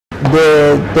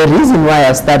The reason why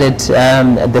I started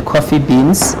the coffee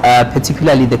beans,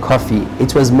 particularly the coffee,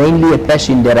 it was mainly a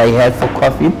passion that I had for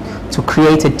coffee, to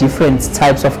create a different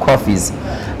types of coffees.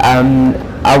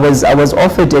 I was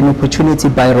offered an opportunity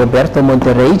by Roberto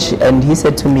Monterrey, and he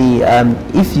said to me,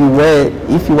 if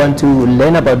you want to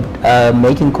learn about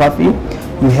making coffee,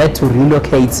 you had to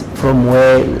relocate from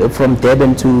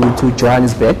Durban to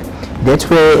Johannesburg. That's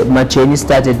where my journey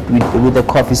started with the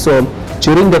coffee. So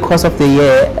during the course of the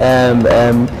year,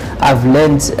 I've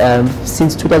learned,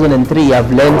 since 2003,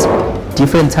 I've learned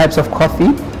different types of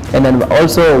coffee, and then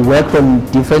also worked on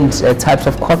different types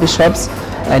of coffee shops.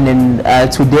 And then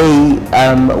today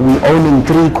we're owning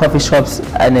 3 coffee shops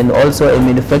and then also a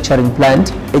manufacturing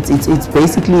plant. It's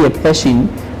basically a passion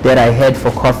that I had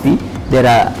for coffee that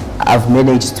I've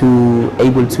managed to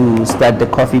able to start the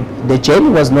coffee. The journey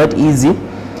was not easy.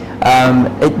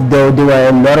 There were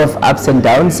a lot of ups and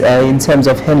downs in terms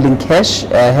of handling cash,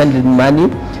 handling money.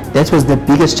 That was the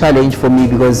biggest challenge for me,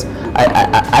 because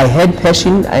I had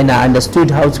passion and I understood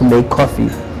how to make coffee.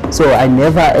 So I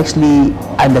never actually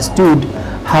understood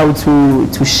how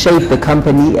to shape the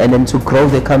company and then to grow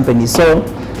the company. So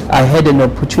I had an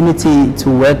opportunity to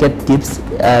work at Gibbs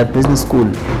Business School.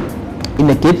 In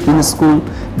the Gibbs Business School,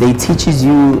 they teaches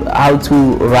you how to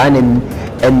run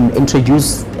and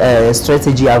introduce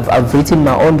strategy. I've written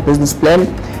my own business plan.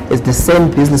 It's the same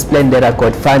business plan that I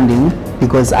got funding,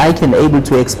 because I can able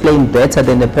to explain better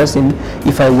than a person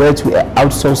if I were to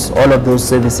outsource all of those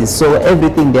services. So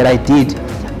everything that I did,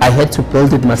 I had to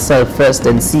build it myself first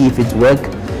and see if it's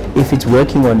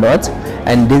working or not.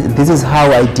 And this is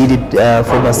how I did it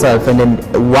for myself. And then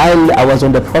while I was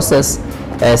on the process,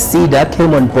 Sihle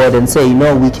came on board and say,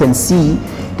 we can see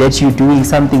that you're doing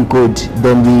something good,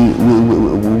 then we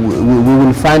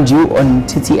will fund you on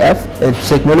TTF,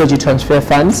 Technology Transfer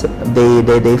Funds.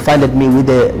 They funded me with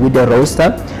the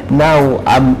roaster. Now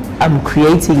I'm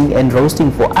creating and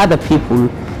roasting for other people,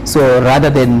 so rather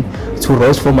than to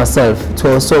roast for myself.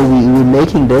 So we're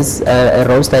making this a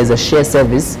roaster as a share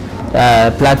service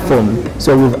platform.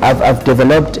 So I've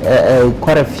developed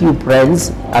quite a few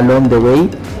brands along the way,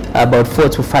 about 4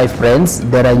 to 5 brands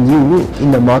that are new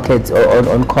in the market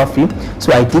on coffee.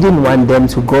 So I didn't want them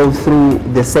to go through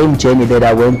the same journey that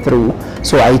I went through.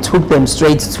 So I took them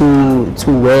straight to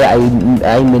where I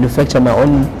manufacture my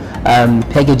own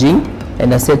packaging,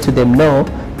 and I said to them, no,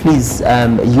 please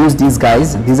use these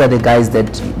guys. These are the guys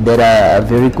that are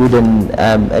very good, and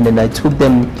then I took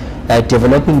them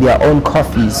developing their own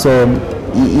coffee. So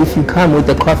if you come with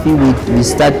the coffee,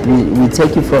 we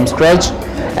take you from scratch,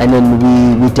 and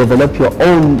then we develop your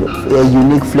own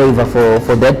unique flavor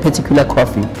for that particular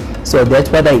coffee. So that's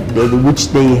what which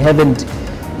they haven't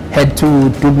had to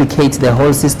duplicate the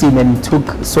whole system, and took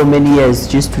so many years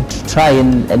just to try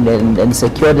and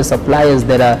secure the suppliers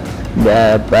that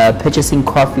are purchasing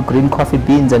coffee, green coffee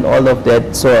beans and all of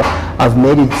that. So I've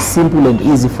made it simple and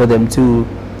easy for them to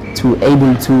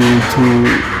able to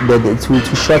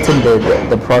shorten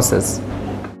the process.